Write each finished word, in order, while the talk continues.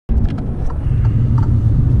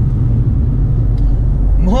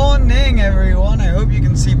evening, everyone. I hope you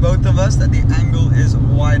can see both of us, that the angle is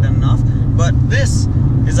wide enough. But this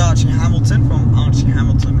is Archie Hamilton from Archie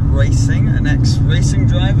Hamilton Racing, an ex-racing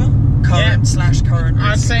driver, current slash current racing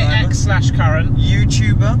I'd say driver, ex slash current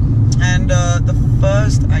YouTuber, and the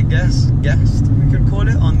first, I guess, guest, we could call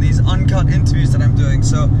it, on these Uncut interviews that I'm doing.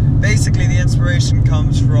 So basically the inspiration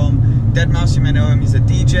comes from Deadmau5. You may know him, he's a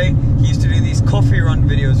DJ. He used to do these coffee run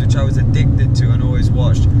videos, which I was addicted to and always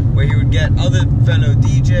watched, where he would get other fellow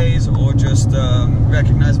DJs or just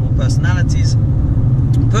recognizable personalities,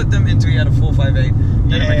 put them into, he had a 458,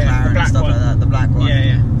 McLaren and stuff like that, the black one.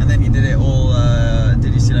 And then he did it all,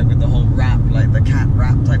 did you see, like with the whole rap, like the cat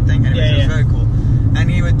rap type thing? Anyway, it was very cool. And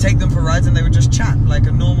he would take them for rides and they would just chat, like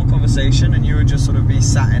a normal conversation, and you would just sort of be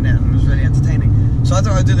sat in it, and it was really entertaining. So I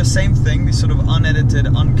thought I'd do the same thing, these sort of unedited,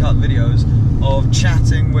 uncut videos of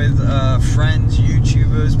chatting with friends,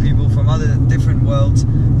 YouTubers, people from other different worlds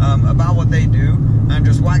about what they do, and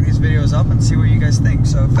just whack these videos up and see what you guys think.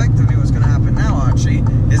 So effectively what's going to happen now, Archie,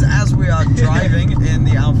 is as we are driving in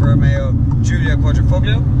the Alfa Romeo Giulia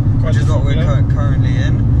Quadrifoglio, which is what we're currently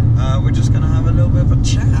in, we're just going to have a little bit of a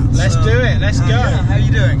chat. Let's do it, let's go. Yeah, how are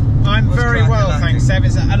you doing? I'm very well, thanks, Seb.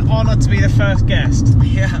 It's an honour to be the first guest.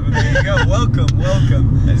 Yeah, there you go. Welcome,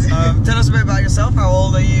 welcome. Tell us a bit about yourself. How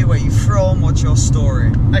old are you? Where are you from? What's your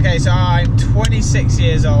story? Okay, so I'm 26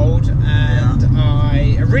 years old, and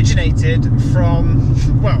I originated from,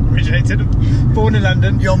 born in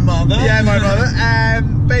London. Your mother? Yeah, my mother.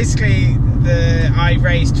 Basically, I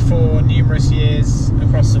raced for numerous years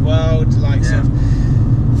across the world, like sort of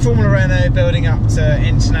Formula Renault, building up to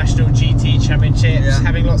international GT championships,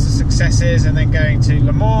 having lots of successes, and then going to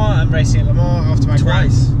Le Mans and racing at Le Mans after my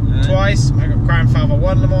twice. My grandfather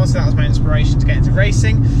won Le Mans, so that was my inspiration to get into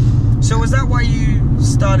racing. So was that why you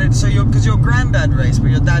started? So because your granddad raced, but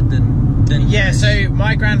your dad didn't. Yeah. Race. So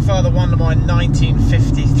my grandfather won Le Mans in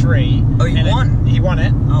 1953. Oh, he won. He won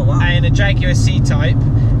it. Oh wow. In a Jaguar C-Type.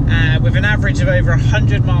 With an average of over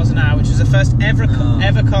 100 miles an hour, which was the first ever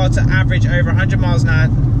car to average over 100 miles an hour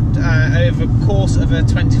over the course of a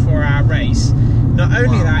 24-hour race. Not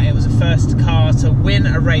only that, it was the first car to win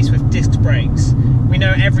a race with disc brakes. We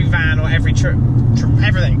know every van or every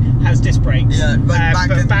everything has disc brakes. Yeah, but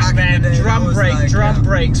back then, drum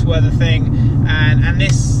brakes were the thing, and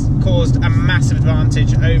this caused a massive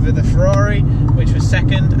advantage over the Ferrari, which was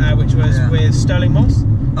second, which was with Sterling Moss.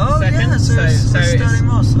 Oh second. yeah, so Sterling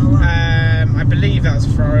Moss. Oh, wow. I believe that was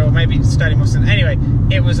Ferrari, or maybe Sterling Moss. Anyway,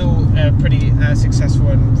 it was all a pretty successful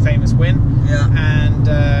and famous win. Yeah.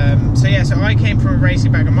 And so I came from a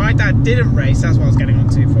racing background. My dad didn't race. That's what I was getting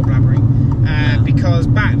onto for blabbering, because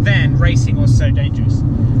back then racing was so dangerous.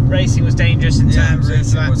 Racing was dangerous in terms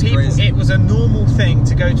of people. Crazy. It was a normal thing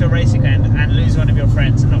to go to a racing event and lose one of your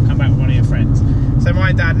friends and not come back with one of your friends. So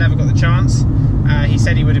my dad never got the chance. He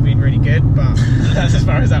said he would have been really good, but that's as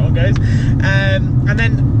far as that one goes.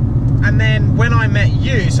 And then when I met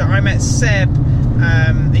you, so I met Seb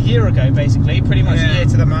a year ago, basically, pretty much a year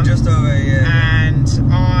to the month. Just over a year. And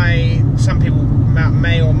some people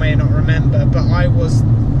may or may not remember, but I was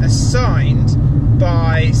assigned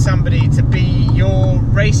by somebody to be your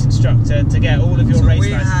race instructor to get all of your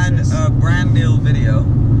race licenses. We had a brand deal video,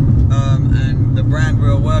 and the brand we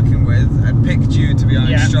were working with had picked you to be our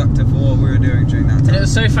instructor for what we were doing during that time. And it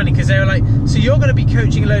was so funny because they were like, so you're going to be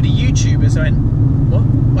coaching a load of YouTubers. I went, what?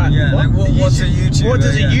 Like, what's a YouTuber? What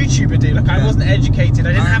does a YouTuber do? Like, I wasn't educated.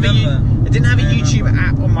 I didn't have a YouTube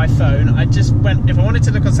app on my phone. I just went, if I wanted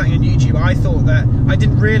to look on something on YouTube, I thought that, I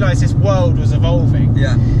didn't realise this world was evolving.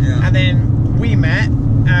 And then we met.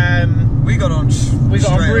 We got on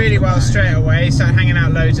really well straight away. Started hanging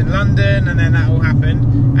out loads in London, and then that all happened.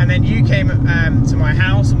 And then you came to my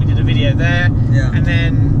house, and we did a video there. And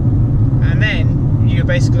then you were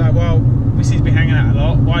basically like, well, we seem to be hanging out a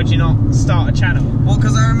lot. Why do you not start a channel? Well,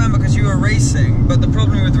 because I remember, because you were racing, but the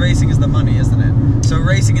problem with racing is the money, isn't it? So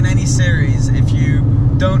racing in any series, if you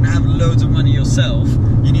don't have loads of money yourself,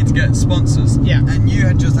 you need to get sponsors. And you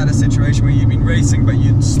had just had a situation where you'd been racing, but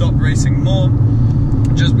you'd stopped racing more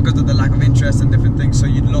just because of the lack of interest and different things, so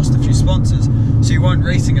you'd lost a few sponsors, so you weren't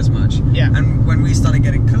racing as much. And when we started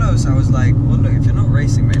getting close, I was like, well look, if you're not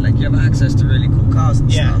racing, mate, like you have access to really cool cars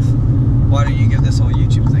and stuff, why don't you give this whole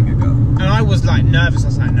YouTube thing a go? And I was like nervous. I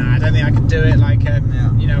was like, nah, I don't think I can do it. Like,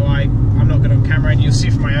 you know, I'm not good on camera, and you'll see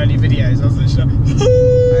from my early videos, I was literally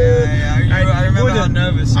like, I remember how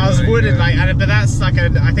nervous you were. I was wooden, like, but that's like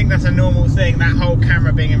I think that's a normal thing, that whole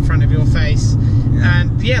camera being in front of your face.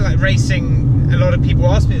 And like racing, a lot of people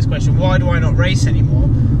ask me this question, why do I not race anymore?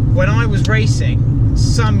 When I was racing,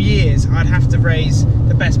 some years I'd have to raise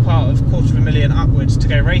the best part of $250,000 upwards to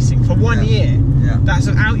go racing for 1 year. Yeah. That's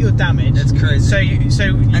without your damage. It's crazy.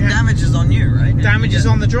 And damage is on you, right? Damage is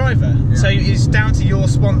on the driver. Yeah. So it's down to your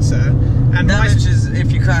sponsor. And damage is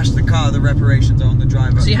if you crash the car, the reparations are on the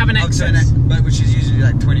driver. So you have an excess, but which is usually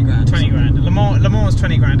like 20 grand. 20 grand. Le Mans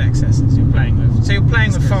 20 grand excesses you're playing with. So you're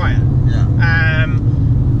playing with fire. Yeah.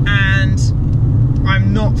 And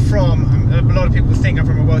I'm not from, a lot of people think I'm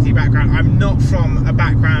from a wealthy background. I'm not from a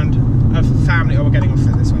background of family. Oh, we're getting off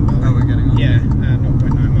at this one. Oh, we're getting off. Yeah,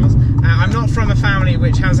 0.9 miles. I'm not from a family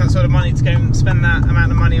which has that sort of money to go and spend that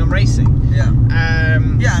amount of money on racing. Yeah.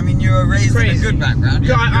 Yeah, I mean, you were raised in a good background.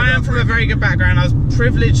 I am from a very good background. I was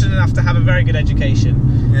privileged enough to have a very good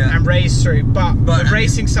education and raised through. But the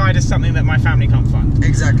racing side is something that my family can't fund.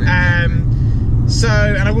 Exactly. So,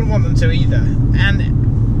 and I wouldn't want them to either.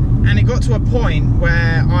 And it got to a point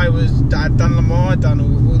where I'd done Le Mans, I'd done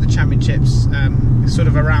all the championships sort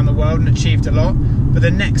of around the world and achieved a lot. But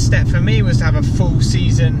the next step for me was to have a full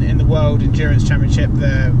season in the World Endurance Championship,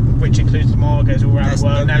 which includes Le Mans, goes all around the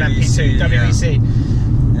world, and LMP2, WEC.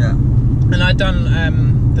 Yeah. And I'd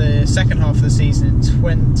done the second half of the season in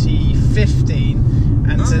 2015.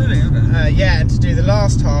 And and to do the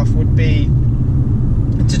last half would be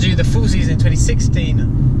to do the full season in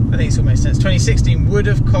 2016. I think it's all makes sense. 2016 would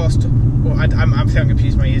have cost. Well, I think I'm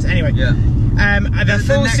confused my years. Anyway, the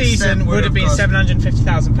full season would have been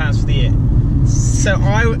 £750,000 for the year. So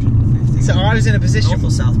I was in a position. North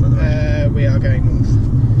or south, by the way? We are going north.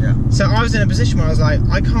 Yeah. So I was in a position where I was like,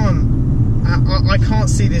 I can't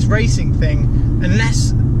see this racing thing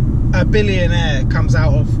unless a billionaire comes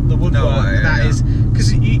out of the woodwork. That is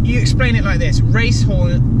because you explain it like this: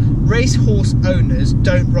 racehorse owners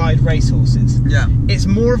don't ride racehorses. Yeah. It's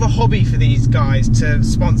more of a hobby for these guys to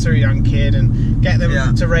sponsor a young kid and get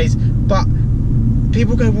them to race. But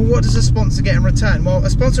people go, well, what does a sponsor get in return? Well, a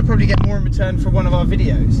sponsor will probably get more in return for one of our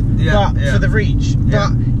videos, for the reach.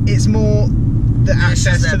 But it's more the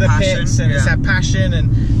access to the pits, and it's that passion, and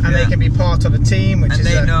they can be part of a team, which and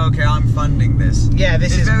they know, okay, I'm funding this. Yeah,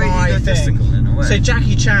 this is my thing. In a way. So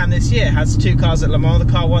Jackie Chan this year has 2 cars at Le Mans.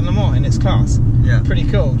 The car won Le Mans in its class. Yeah, pretty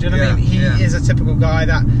cool. Do you know what I mean? He is a typical guy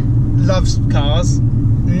that loves cars.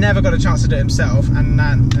 Never got a chance to do it himself, and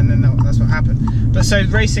then that's what happened. But so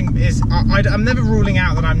racing is, I'm never ruling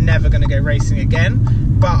out that I'm never going to go racing again.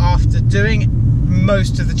 But after doing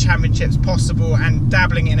most of the championships possible and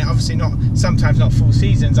dabbling in it, obviously sometimes not full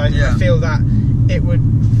seasons, I feel that it would,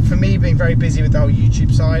 for me being very busy with the whole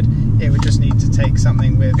YouTube side, it would just need to take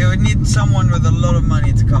something with... It would need someone with a lot of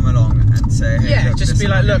money to come along and say, hey, look, just be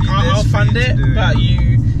like, look, I'll fund it, but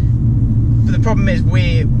the problem is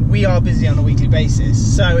we are busy on a weekly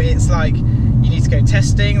basis, so it's like you need to go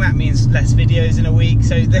testing. That means less videos in a week,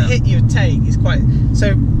 so the hit you would take is quite...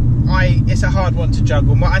 So it's a hard one to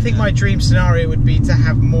juggle. I think my dream scenario would be to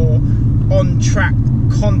have more on-track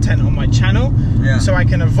content on my channel, so I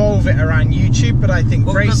can evolve it around YouTube. But I think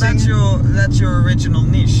racing... that's your original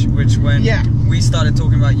niche, which when we started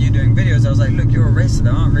talking about you doing videos, I was like, look, you're a racer.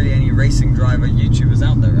 There aren't really any racing driver YouTubers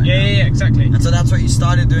out there right now. Yeah, exactly. And so that's what you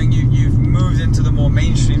started doing. You've moved into the more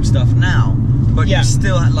mainstream stuff now, but you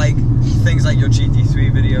still had like things like your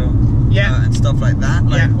GT3 video and stuff like that.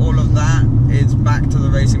 Like all of that is back to the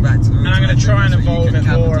racing, back to the... And I'm going to try and evolve it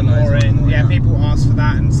more and more in. People ask for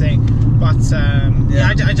that and say, but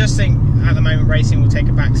I just think at the moment racing will take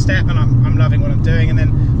a back step, and I'm loving what I'm doing. And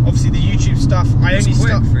then obviously the YouTube stuff, it's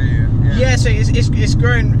quick for you. So it's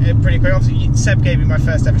grown pretty quick. Obviously Seb gave me my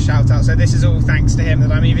first ever shout out, so this is all thanks to him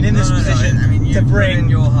that I'm even in this position. I mean, to bring in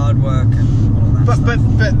your hard work and all that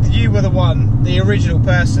but you were the original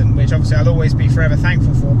person, which obviously I'll always be forever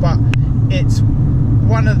thankful for. But it's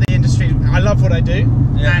one of the industries, I love what I do,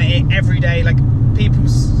 and every day, like, people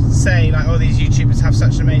say like, oh, these YouTubers have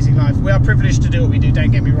such an amazing life. We are privileged to do what we do,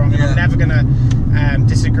 don't get me wrong, and I'm never gonna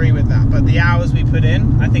disagree with that, but the hours we put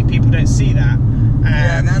in, I think people don't see that.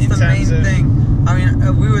 That's the main thing. I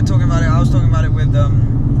mean, we were talking about it, I was talking about it with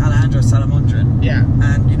Alejandro Salamondrin,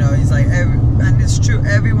 and you know, he's like, and it's true,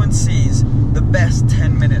 everyone sees the best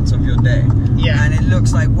 10 minutes of your day, and it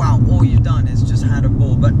looks like, wow, all you've done is just had a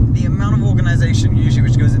ball, but the amount of organization usually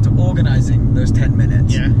which goes into organizing those 10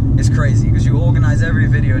 minutes is crazy, because you organize every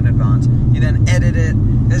video in advance, you then edit it.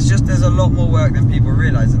 There's a lot more work than people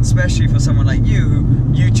realize, and especially for someone like you, who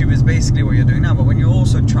YouTube is basically what you're doing now, but when you're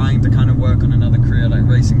also trying to kind of work on another career like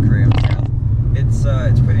racing career,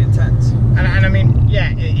 it's pretty intense. And I mean,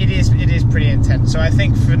 yeah, it is pretty intense. So I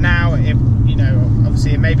think for now, you know,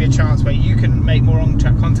 obviously it may be a chance where you can make more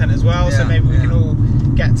on-track content as well. So maybe we can all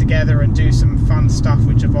get together and do some fun stuff,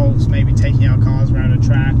 which involves maybe taking our cars around a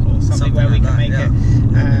track or something where we can make it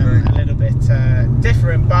a little bit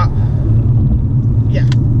different. But yeah,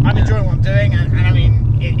 I'm enjoying what I'm doing, and I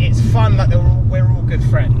mean, it's fun. Like we're all good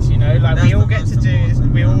friends, you know. Like we all get to do.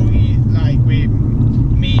 We all like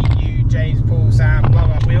me, you, James, Paul, Sam, blah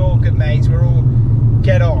blah. We're all good mates. We're all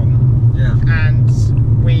get on. Yeah. And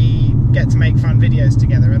we get to make fun videos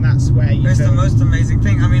together, and that's where you. It's the most amazing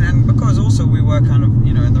thing. I mean, and because also we were kind of,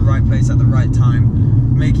 you know, in the right place at the right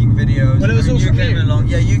time, making videos. Well, it was all you came along.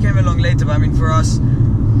 Yeah, you came along later, but I mean, for us,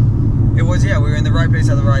 it was, we were in the right place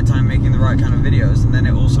at the right time, making the right kind of videos, and then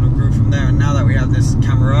it all sort of grew from there. And now that we have this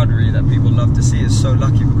camaraderie that people love to see, is so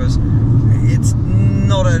lucky, because it's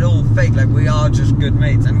not at all fake. Like, we are just good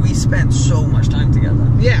mates, and we spend so much time together.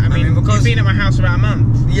 Yeah, I mean because you've been at my house for about a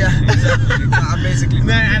month. Yeah, exactly. I basically.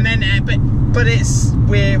 No, and then but it's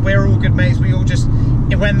we're all good mates. We all just,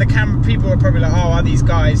 when the camera, people are probably like, oh, are these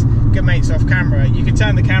guys good mates off camera? You can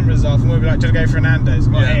turn the cameras off, and we'll be like, just go for Fernando's.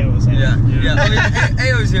 Well, Ayo's here. Yeah. I mean,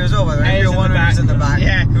 Ayo's here as well, by the way. You're one who's in the back,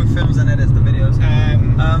 who films and edits the videos.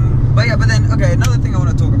 But then, okay, another thing I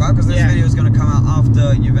want to talk about, because this video is going to come out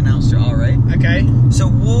after you've announced your R8. Okay. So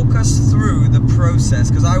walk us through the process,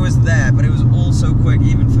 because I was there, but it was all so quick,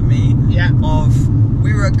 even for me. Yeah.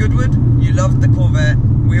 We were at Goodwood. You loved the Corvette.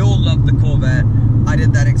 We all loved the Corvette. I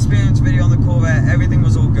did that experience video on the Corvette. Everything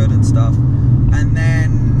was all good and stuff. And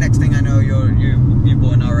then next thing I know, you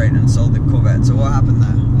bought an R8 and sold the Corvette. So what happened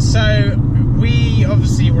there? So we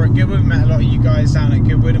obviously were at Goodwood. We met a lot of you guys down at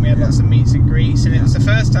Goodwood, and we had lots of meets and greets. And it was the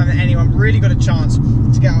first time that anyone really got a chance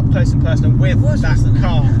to get up close and personal with that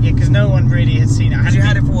car. Yeah, because no one really had seen it. Because you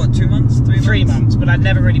had it for what, 2 months, 3 months? 3 months, but I'd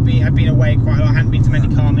never really been. I'd been away quite a lot. I hadn't been to many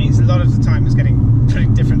car meets. A lot of the time was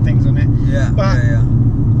putting different things on it.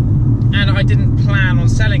 And I didn't plan on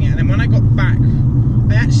selling it. And then when I got back,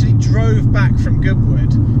 I actually drove back from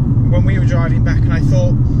Goodwood when we were driving back, and I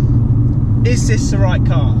thought, is this the right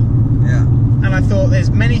car? Yeah. And I thought,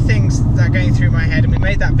 there's many things that are going through my head, and we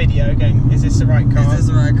made that video going, is this the right car? Is this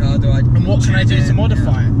the right car? And what can I do to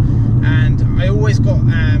modify it? And I always got,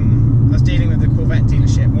 I was dealing with the Corvette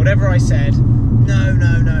dealership, and whatever I said, no,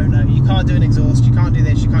 you can't do an exhaust, you can't do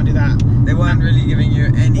this, you can't do that. They weren't really giving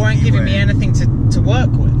you any. Weren't giving me anything to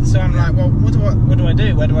work with. So I'm like, well, what do I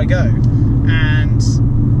do? Where do I go? And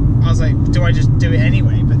I was like, do I just do it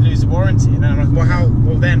anyway, but lose the warranty? And then I'm like,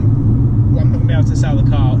 well, then I'm not gonna be able to sell the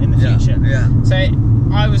car in the future. Yeah. So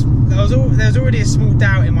there was already a small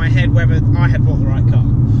doubt in my head whether I had bought the right car.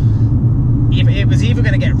 It was either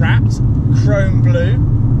going to get wrapped chrome blue,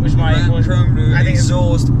 which chrome blue, I think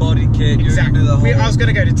exhaust, body kit. Exactly. I was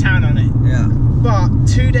going to go to town on it. Yeah. But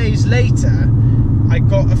 2 days later, I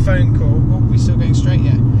got a phone call. Oh, we still going straight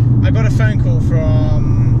here. I got a phone call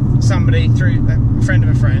from somebody through a friend of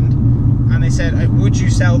a friend, and they said, would you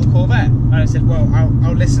sell the Corvette? And I said, well,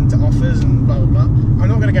 I'll listen to offers and blah, blah, blah. I'm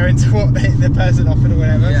not going to go into what the person offered or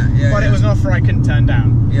whatever, but it was an offer I couldn't turn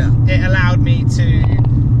down. Yeah. It allowed me to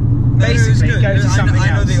basically go to something else.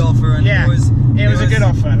 I know the offer, and it was a good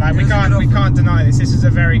offer. Like, we can't deny this. This is a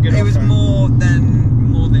very good offer. It was more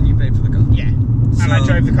than you paid for the car. Yeah. And I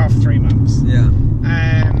drove the car for 3 months. Yeah.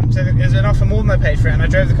 So it was an offer more than I paid for it, and I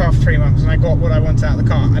drove the car for 3 months, and I got what I wanted out of the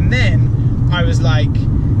car. And then I was like,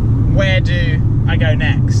 where do I go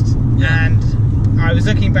next? Yeah. And I was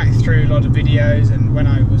looking back through a lot of videos, and when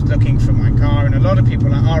I was looking for my car, and a lot of people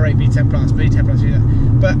like R8 V10 Plus, V10 Plus,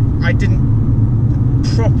 but I didn't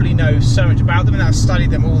properly know so much about them, and I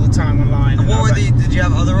studied them all the time online. And what were did you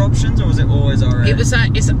have other options, or was it always R8? It was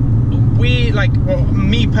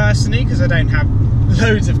me personally, because I don't have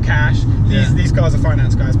loads of cash. These cars are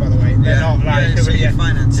finance guys, by the way. They're not like so you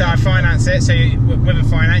finance. So I finance it. So with a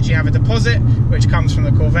finance, you have a deposit which comes from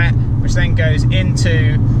the Corvette, which then goes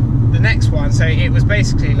into the next one. So it was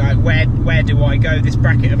basically like, where do I go? This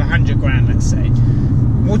bracket of 100 grand, let's say.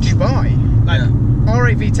 What'd you buy? Like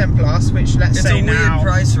R8 V10 Plus, which let's say now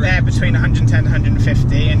they're between 110 and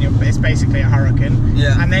 150, and it's basically a Hurricane.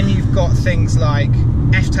 Yeah. And then you've got things like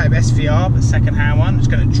F-Type SVR, the second-hand one, it's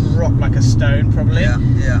going to drop like a stone probably.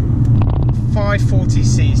 Yeah.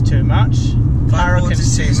 540C is too much.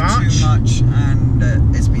 Hurricane's too much, and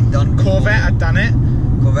it's been done before. Corvette, I've done it.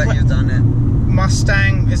 Corvette, you've done it.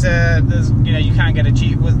 Mustang is you can get a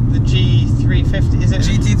G with the G350. Is it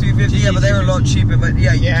GT350? Yeah, but they're a lot cheaper. But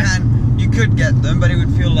you could get them, but it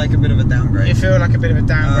would feel like a bit of a downgrade. You feel like a bit of a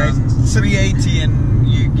downgrade. 380, and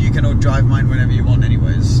you can all drive mine whenever you want,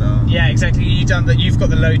 anyways. So yeah, exactly. You've done that. You've got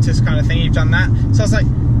the Lotus kind of thing. You've done that. So I was like,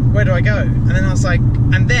 where do I go? And then I was like,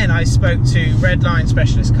 and then I spoke to Redline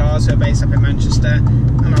Specialist Cars, who are based up in Manchester,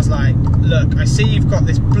 and I was like, look, I see you've got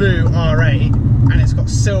this blue R8 and it's got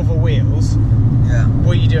silver wheels. Yeah.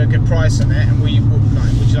 Will you do a good price on it? And would you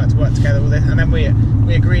like to work together with it? And then we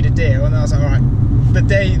agreed a deal, and I was like, all right. The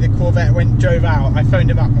day the Corvette drove out, I phoned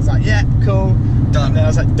him up. I was like, yeah, cool, done. And then I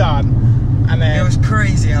was like, done. And then it was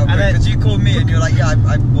crazy how quick, because you called me and you're like, yeah,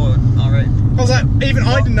 I bought R8. I was like, even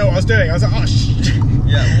I didn't know what I was doing. I was like, oh shit.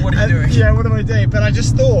 Yeah, well, what are you doing? Yeah, what am I doing? But I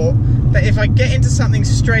just thought that if I get into something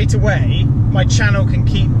straight away, my channel can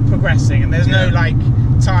keep progressing, and there's no like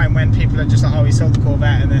time when people are just like, oh, he sold the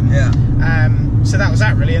Corvette, and then so that was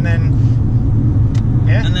that really, and then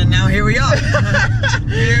and then now here we are.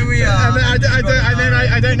 Here we are. And then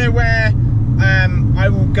I don't know where I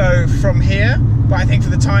will go from here, but I think for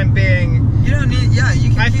the time being, you don't need. Yeah, you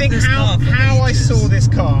can. I think how I saw this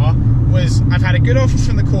car was, I've had a good offer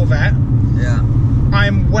from the Corvette. Yeah.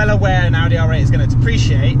 I'm well aware an Audi R8 is going to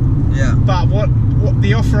depreciate. Yeah. But what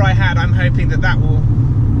the offer I had, I'm hoping that will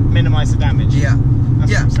minimise the damage. Yeah.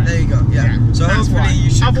 That's there you go. Yeah. So hopefully you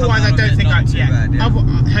should. Otherwise, I don't think I'd.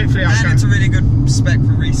 Hopefully, I can. And it's a really good spec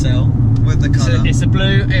for resale with the colour. So it's a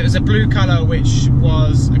blue. It was a blue colour, which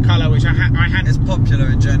was a colour which I had. It's popular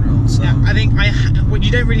in general. So yeah, I think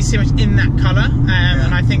you don't really see much in that colour,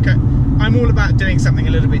 and I think I'm all about doing something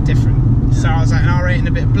a little bit different. So I was like, an R8 in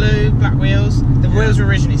a bit of blue, black wheels. The wheels were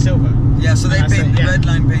originally silver. Yeah, so they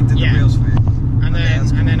Redline painted the wheels for you. And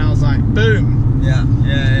then I was like, boom. Yeah.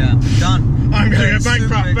 Done. I'm going to go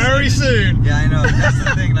bankrupt very soon. Yeah, I know. That's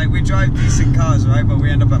the thing. Like, we drive decent cars, right? But we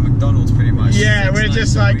end up at McDonald's pretty much. Yeah, we're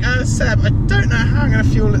just like, Seb, I don't know how I'm going to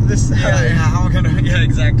fuel it this. How I'm going to. Yeah,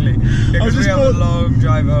 exactly. Because we have a long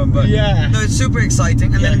drive home. But no, it's super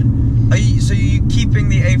exciting. And then, are you keeping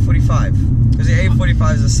the A45? Because the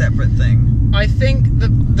A45 is a separate thing. I think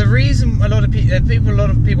the reason a lot of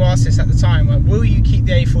people asked this at the time, like, will you keep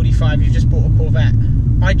the A45? You just bought a Corvette.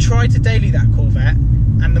 I tried to daily that Corvette,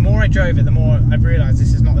 and the more I drove it, the more I've realised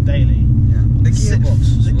this is not a daily. Yeah. The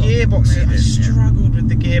gearbox. I struggled with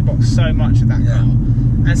the gearbox so much with that car.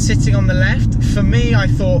 And sitting on the left, for me, I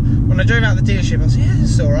thought when I drove out the dealership, I was like, yeah,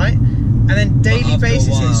 this is all right. And then daily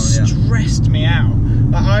basis, it stressed me out.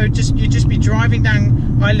 Like you'd just be driving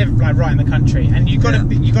down. I live like right in the country, and you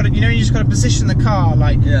just got to position the car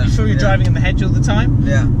like you feel you're driving in the hedge all the time.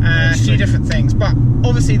 Yeah, a few different things. But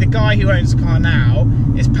obviously, the guy who owns the car now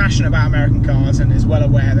is passionate about American cars and is well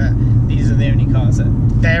aware that these are the only cars that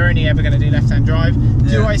they're only ever going to do left-hand drive.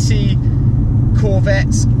 Yeah. Do I see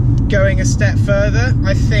Corvettes going a step further?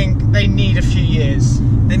 I think they need a few years.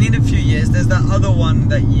 They need a few years. There's that other one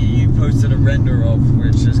that you posted a render of,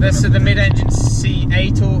 which is the mid-engine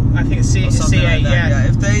C8, or I think it's C8. Like yeah.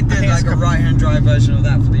 If they did like a right-hand drive version of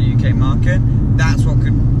that for the UK market, that's what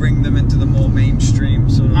could bring them into the more mainstream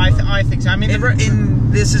sort of. I think so. I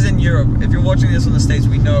mean, this is in Europe. If you're watching this on the States,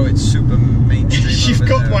 we know it's super mainstream. You've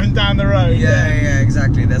got one down the road. Yeah,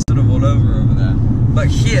 exactly. They're sort of all over there. But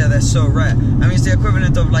here, they're so rare. I mean, it's the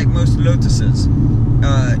equivalent of like most Lotuses.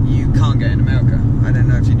 You can't get in America. I don't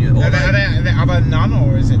know if you knew. Are there none,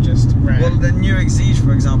 or is it just rare? Well, the new Exige,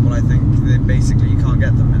 for example, I think basically you can't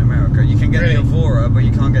get them in America. You can get the Evora, but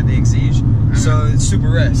you can't get the Exige. So it's super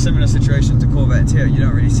rare. Similar situation to Corvettes here. You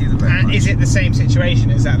don't really see them very much. Is it the same situation?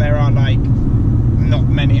 Is that there are like not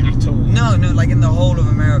many at all? No. Like in the whole of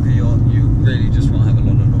America, you really just won't have a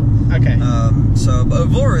lot at all. Okay. But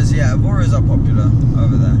Evoras are popular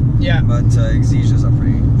over there. Yeah. But Exiges are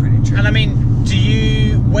pretty tricky. And I mean,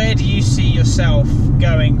 where do you see yourself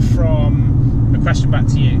going from? A question back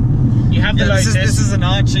to you. You have the Lotus. This is an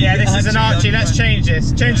Archie. Yeah, this is an Archie. Let's change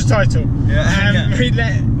this. Change the title.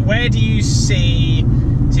 Yeah. Where do you see?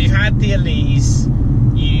 So you've had the Elise.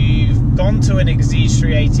 You've gone to an Exige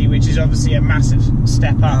 380, which is obviously a massive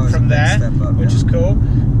step up from there, which is cool.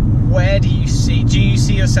 Where do you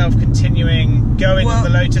see yourself continuing going on the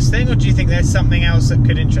Lotus thing, or do you think there's something else that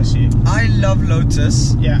could interest you? I love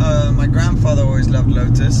Lotus. Yeah. My grandfather always loved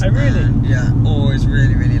Lotus. Oh, really? Always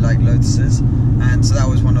really liked Lotuses. And so that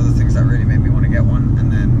was one of the things that really made me want to get one.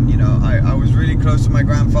 And then, I was really close to my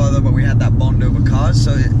grandfather, but we had that bond over cars,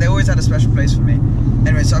 so they always had a special place for me.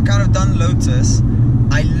 Anyway, so I've kind of done Lotus.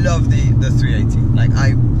 I love the 380. Like,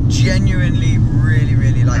 I genuinely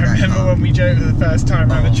really like that car. I remember when we drove it the first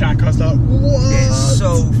time around the track, I was like, what? It's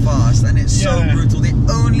so fast and it's so brutal. The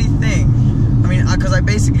only thing, I mean, because I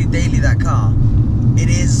basically daily that car, it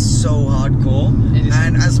is so hardcore.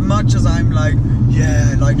 And as much as I'm like,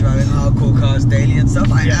 yeah, I like driving hardcore cars daily and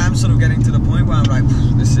stuff, I am sort of getting to the point where I'm like,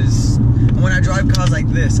 this is... And when I drive cars like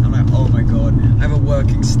this, I'm like, oh my god, I have a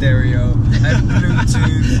working stereo, I have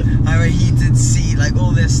Bluetooth, I have a heated seat, like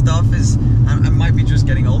all this stuff is... I might be just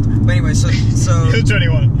getting old. But anyway, so You're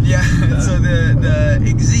 21. Yeah, so the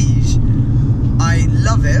Exige, I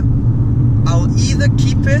love it. I'll either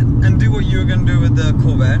keep it and do what you were going to do with the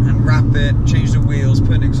Corvette and wrap it, change the wheels,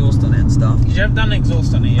 put an exhaust on it and stuff. You haven't done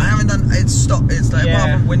exhaust on it yet? I haven't done, it's stock, it's like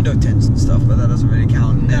apart from window tints and stuff, but that doesn't really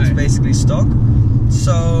count. No. It's basically stock.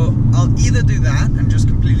 So I'll either do that and just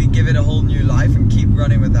completely give it a whole new life and keep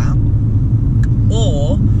running with that,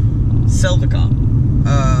 or sell the car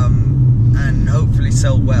and hopefully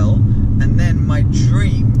sell well. And then my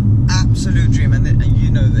dream, absolute dream, and you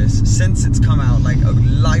know this, since it's come out, like a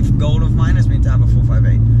life goal of mine has been to have a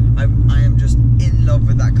 458. I am just in love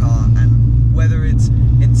with that car, and whether it's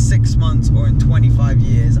in 6 months or in 25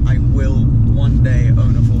 years, I will one day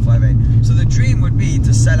own a 458. So the dream would be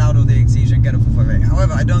to sell out of the Exige and get a 458.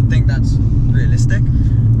 However, I don't think that's realistic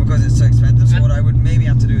because it's so expensive. So what I would maybe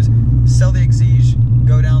have to do is sell the Exige,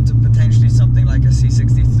 go down to potentially something like a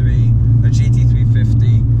C63, a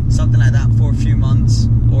GT350, something like that for a few months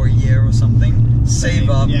or a year or something, save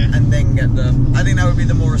up, and then get the... I think that would be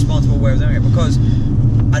the more responsible way of doing it, because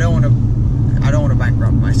I don't want to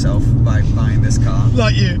bankrupt myself by buying this car.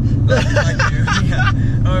 Like you. Like you, yeah. I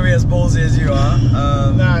don't want to be as ballsy as you are.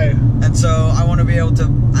 No. And so I want to be able to,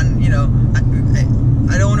 and you know,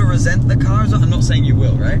 I don't want to resent the car. I'm not saying you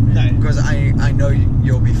will, right? No. Because I know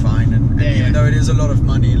you'll be fine, and even though it is a lot of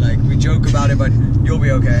money, like we joke about it, but you'll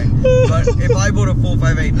be okay. But if I bought a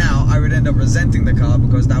 458 now, I would end up resenting the car,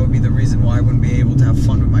 because that would be the reason why I wouldn't be able to have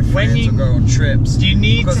fun with my friends or go on trips. You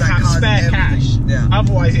need to have spare cash. Yeah.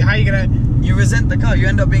 Otherwise, how are you gonna? You resent the car. You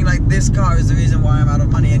end up being like, this car is the reason why I'm out of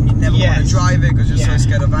money, and you never want to drive it because you're so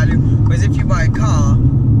scared of value. Whereas if you buy a car,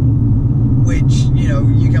 which you know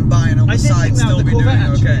you can buy and on the side still be doing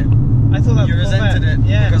okay. I thought that you was resented it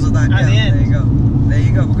because of that. At the end. There you go. There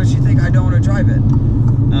you go. Because you think I don't want to drive it.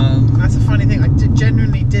 That's a funny thing. I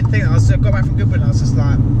genuinely did think that. I got back from Goodwood and I was just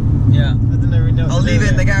like, yeah. I don't really know. I'll leave it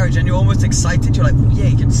in the garage, and you're almost excited. You're like, oh yeah,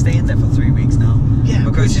 you can stay in there for 3 weeks now. Yeah,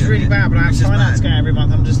 which is really bad. But I have finance going every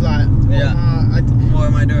month. I'm just like, what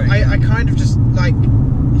am I doing? I kind of just like,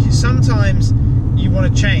 sometimes you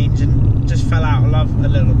want to change and just fell out of love a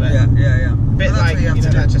little bit. Yeah. Bit like, you know,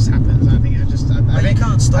 that just happens. I think I you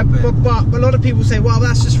can't stop it. But a lot of people say, well,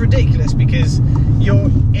 that's just ridiculous because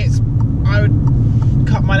I would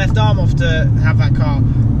cut my left arm off to have that car.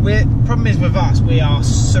 Problem is with us, we are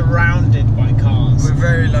surrounded by cars. We're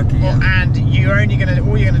very lucky. And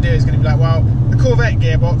all you're gonna do is gonna be like, well, the Corvette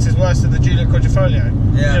gearbox is worse than the Giulia Quadrifoglio.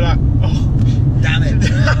 Yeah. And you're like, oh, damn it.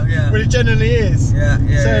 Well, it generally is. Yeah.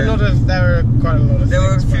 So there were quite a lot of. There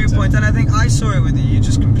were a few points, and I think I saw it with you. You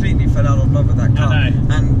just completely fell out of love with that car. I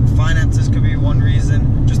know. And finances could be one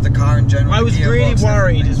reason. Just the car in general. I was really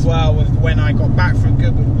worried as well with when I got back from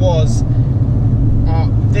Goodwood was,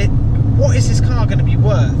 what is this car going to be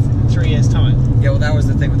worth in 3 years' time? Yeah, well, that was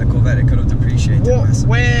the thing with the Corvette. It could have depreciated. Because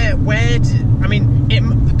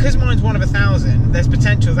mine's one of 1,000. There's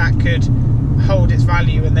potential that could hold its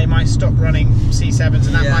value, and they might stop running C7s,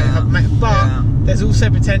 and that might help. But there's also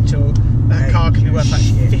potential that car could be worth like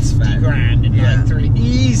 50 grand in like 3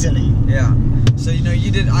 easily. Yeah. So you know,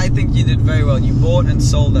 I think you did very well. You bought and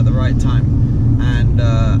sold at the right time.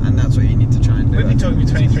 And that's what you need to try and do. We've been talking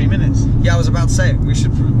for 23 minutes. Yeah, I was about to say, we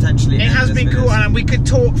should potentially It has been cool, and we could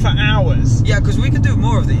talk for hours. Yeah, because we could do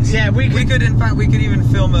more of these. Yeah, we could. In fact, we could even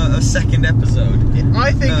film a second episode.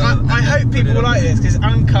 I think, I hope people will like this, because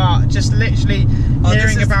Uncut, just literally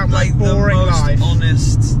hearing about my boring life.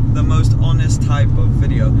 The most honest type of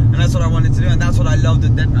video. And that's what I wanted to do, and that's what I loved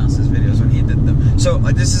at Deadmau5's videos when he did them. So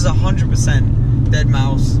this is 100%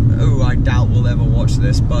 Deadmau5. Oh, I doubt we'll ever watch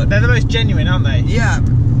this, but they're the most genuine, aren't they? Yeah,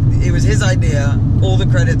 it was his idea. All the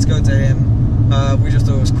credits go to him. We just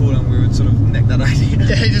thought it was cool, and we would sort of nick that idea.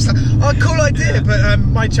 Yeah, just like, oh, cool idea, but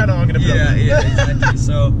my channel I'm going to put up. Yeah, exactly.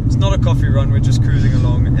 So it's not a coffee run. We're just cruising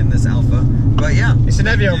along in this Alpha. But yeah, it's an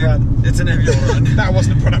Evian run. It's an Evian run. That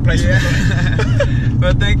wasn't a product placement.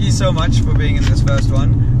 But thank you so much for being in this first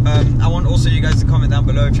one. I want also you guys to comment down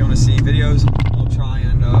below if you want to see videos. I'll try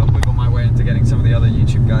and wiggle my way into getting some of the other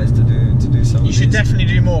YouTube guys to do some. You should definitely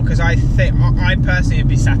do more, because I think I personally would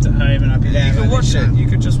be sat at home and I'd be there. You could watch it. You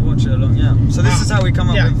could just watch it along. Yeah. So this is how we come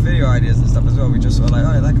up with video ideas and stuff as well. We just sort of like,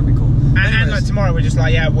 oh yeah, that could be cool. And like tomorrow, we're just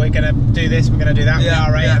like, yeah, we're gonna do this, we're gonna do that, yeah,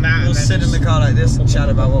 and that. We'll sit in the car like this and chat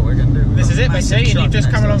about what we're gonna do. This is it, basically, and you've just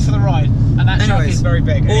come along for the ride. And that truck is very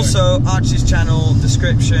big. Anyway. Also, Archie's channel,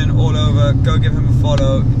 description all over. Go give him a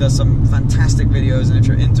follow. He does some fantastic videos, and if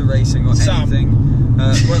you're into racing or anything,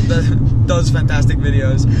 does fantastic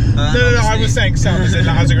videos. No, I was saying some.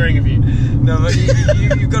 I was agreeing with you. No, but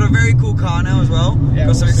you've got a very cool car now as well. Yeah,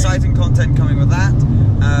 got some exciting content coming with that,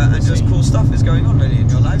 and just cool stuff is going on really in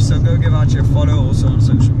your life. So go give Archie a follow, also on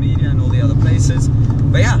social media and all the other places.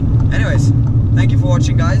 But yeah, anyways, thank you for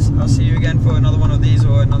watching, guys. I'll see you again for another one of these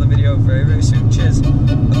or another video very, very soon. Cheers.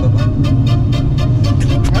 Bye-bye.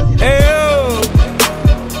 Hey, yo.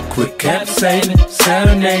 Quit capsizing,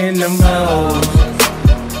 serenading them hoes.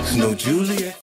 There's no Juliet.